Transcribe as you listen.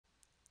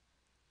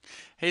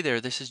Hey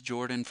there, this is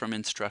Jordan from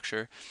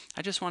Instructure.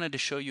 I just wanted to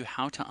show you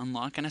how to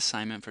unlock an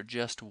assignment for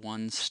just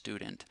one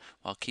student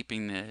while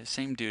keeping the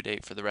same due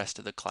date for the rest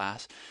of the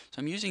class. So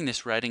I'm using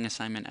this writing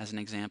assignment as an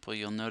example.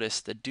 You'll notice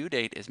the due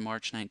date is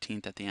March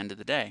 19th at the end of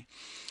the day.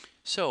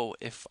 So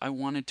if I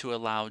wanted to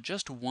allow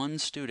just one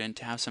student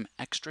to have some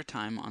extra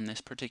time on this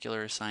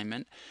particular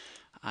assignment,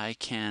 I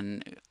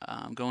can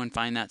go and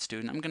find that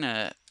student.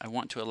 I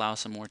want to allow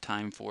some more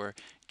time for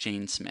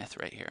Jane Smith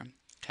right here.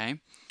 Okay.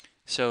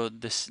 So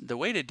the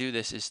way to do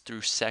this is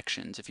through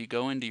sections. If you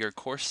go into your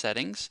course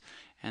settings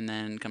and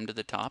then come to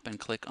the top and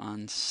click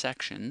on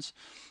sections,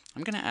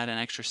 I'm going to add an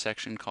extra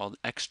section called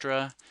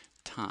extra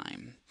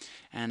time.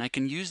 And I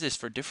can use this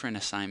for different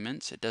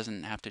assignments. It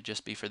doesn't have to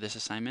just be for this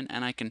assignment,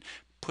 and I can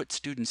put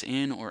students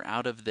in or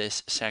out of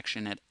this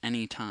section at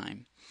any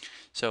time.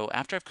 So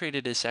after I've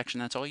created a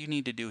section, that's all you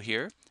need to do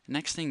here.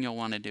 Next thing you'll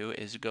want to do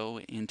is go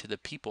into the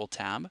People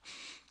tab,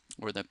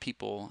 or the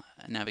People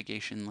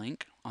navigation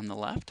link on the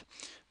left.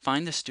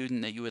 Find the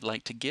student that you would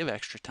like to give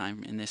extra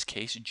time, in this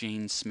case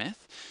Jane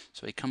Smith.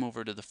 So we come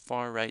over to the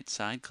far right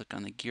side, click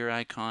on the gear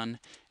icon,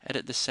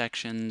 edit the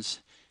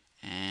sections,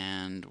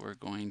 and we're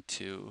going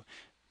to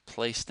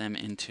place them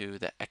into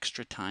the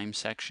extra time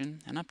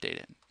section and update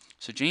it.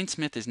 So Jane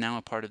Smith is now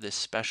a part of this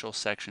special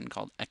section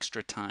called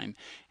extra time,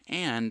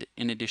 and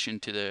in addition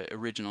to the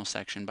original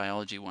section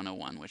Biology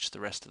 101, which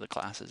the rest of the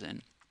class is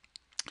in.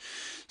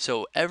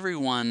 So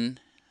everyone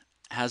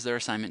has their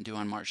assignment due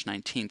on March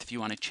 19th. If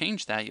you want to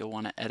change that, you'll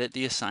want to edit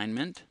the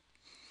assignment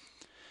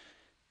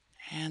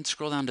and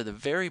scroll down to the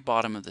very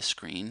bottom of the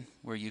screen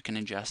where you can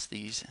adjust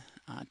these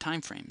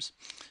time frames.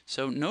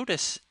 So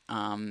notice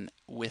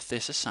with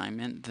this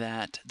assignment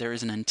that there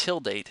is an until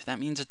date. That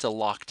means it's a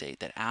lock date,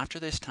 that after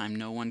this time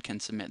no one can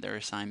submit their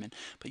assignment.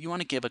 But you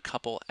want to give a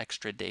couple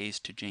extra days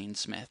to Jane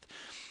Smith.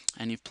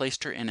 And you've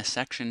placed her in a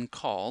section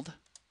called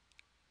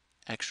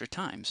extra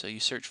time. So you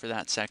search for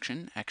that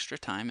section, extra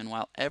time, and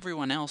while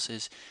everyone else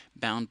is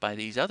bound by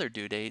these other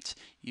due dates,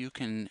 you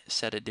can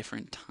set a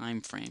different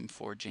time frame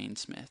for Jane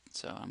Smith.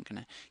 So I'm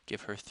going to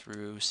give her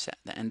through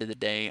the end of the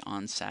day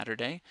on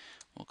Saturday.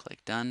 We'll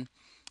click done,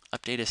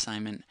 update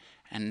assignment,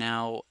 and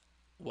now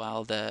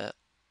while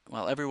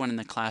everyone in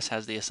the class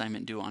has the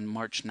assignment due on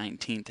March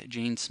 19th,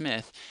 Jane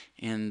Smith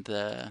in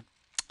the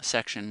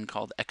section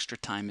called extra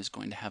time is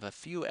going to have a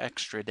few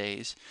extra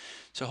days.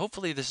 So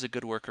hopefully this is a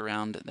good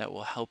workaround that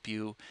will help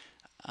you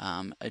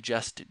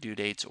adjust due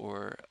dates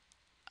or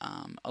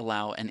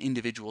allow an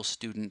individual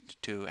student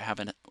to have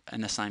an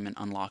assignment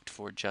unlocked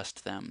for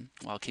just them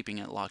while keeping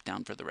it locked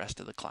down for the rest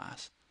of the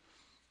class.